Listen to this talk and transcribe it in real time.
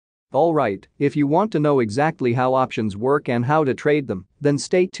Alright, if you want to know exactly how options work and how to trade them, then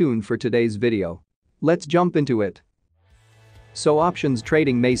stay tuned for today's video. Let's jump into it. So options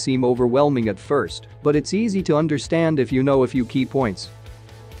trading may seem overwhelming at first, but it's easy to understand if you know a few key points.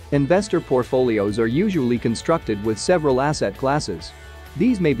 Investor portfolios are usually constructed with several asset classes.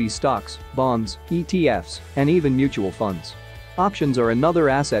 These may be stocks, bonds, ETFs, and even mutual funds. Options are another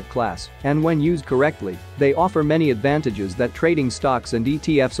asset class, and when used correctly, they offer many advantages that trading stocks and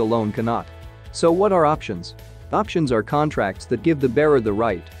ETFs alone cannot. So what are options? Options are contracts that give the bearer the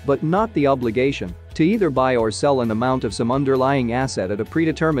right, but not the obligation, to either buy or sell an amount of some underlying asset at a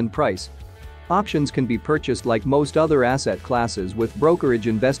predetermined price. Options can be purchased like most other asset classes with brokerage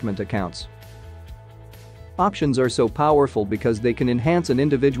investment accounts. Options are so powerful because they can enhance an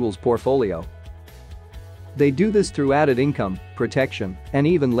individual's portfolio. They do this through added income, protection, and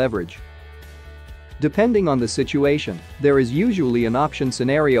even leverage. Depending on the situation, there is usually an option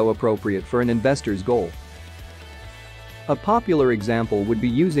scenario appropriate for an investor's goal. A popular example would be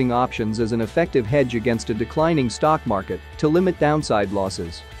using options as an effective hedge against a declining stock market to limit downside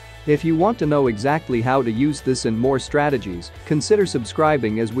losses. If you want to know exactly how to use this and more strategies, consider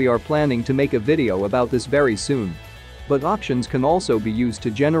subscribing as we are planning to make a video about this very soon. But options can also be used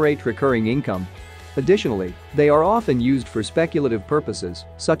to generate recurring income. Additionally, they are often used for speculative purposes,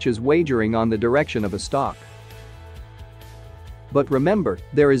 such as wagering on the direction of a stock. But remember,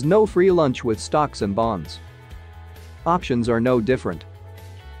 there is no free lunch with stocks and bonds. Options are no different.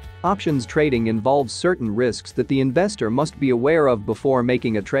 Options trading involves certain risks that the investor must be aware of before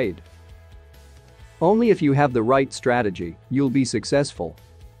making a trade. Only if you have the right strategy, you'll be successful.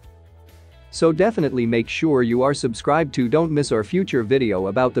 So definitely make sure you are subscribed to don't miss our future video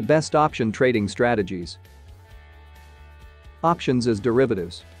about the best option trading strategies. Options as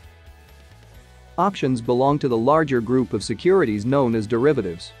derivatives. Options belong to the larger group of securities known as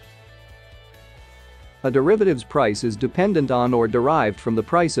derivatives. A derivative's price is dependent on or derived from the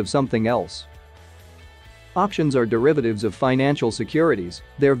price of something else. Options are derivatives of financial securities,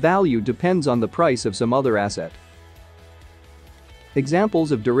 their value depends on the price of some other asset.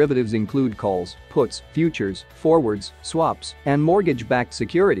 Examples of derivatives include calls, puts, futures, forwards, swaps, and mortgage-backed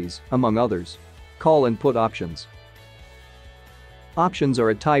securities, among others. Call and put options. Options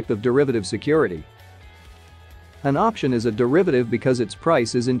are a type of derivative security. An option is a derivative because its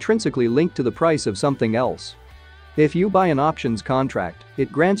price is intrinsically linked to the price of something else. If you buy an options contract,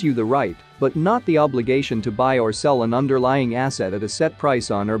 it grants you the right, but not the obligation to buy or sell an underlying asset at a set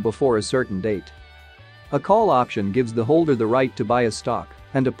price on or before a certain date. A call option gives the holder the right to buy a stock,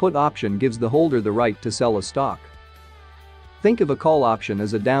 and a put option gives the holder the right to sell a stock. Think of a call option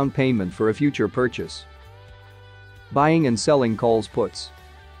as a down payment for a future purchase. Buying and selling calls puts.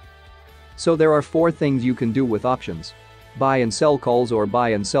 So there are 4 things you can do with options. Buy and sell calls or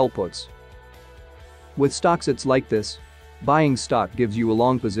buy and sell puts. With stocks it's like this. Buying stock gives you a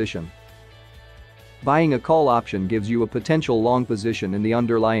long position. Buying a call option gives you a potential long position in the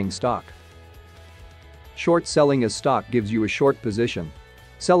underlying stock. Short selling a stock gives you a short position.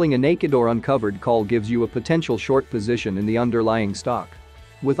 Selling a naked or uncovered call gives you a potential short position in the underlying stock.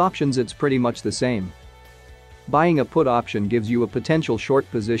 With options it's pretty much the same. Buying a put option gives you a potential short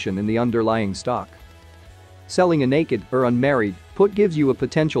position in the underlying stock. Selling a naked or unmarried put gives you a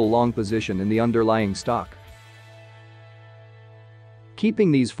potential long position in the underlying stock.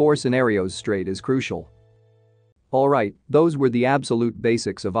 Keeping these 4 scenarios straight is crucial. Alright, those were the absolute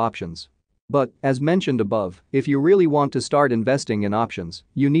basics of options. But, as mentioned above, if you really want to start investing in options,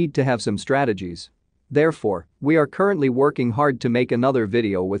 you need to have some strategies. Therefore, we are currently working hard to make another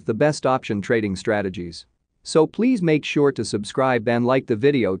video with the best option trading strategies. So please make sure to subscribe and like the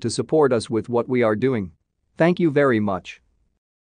video to support us with what we are doing. Thank you very much.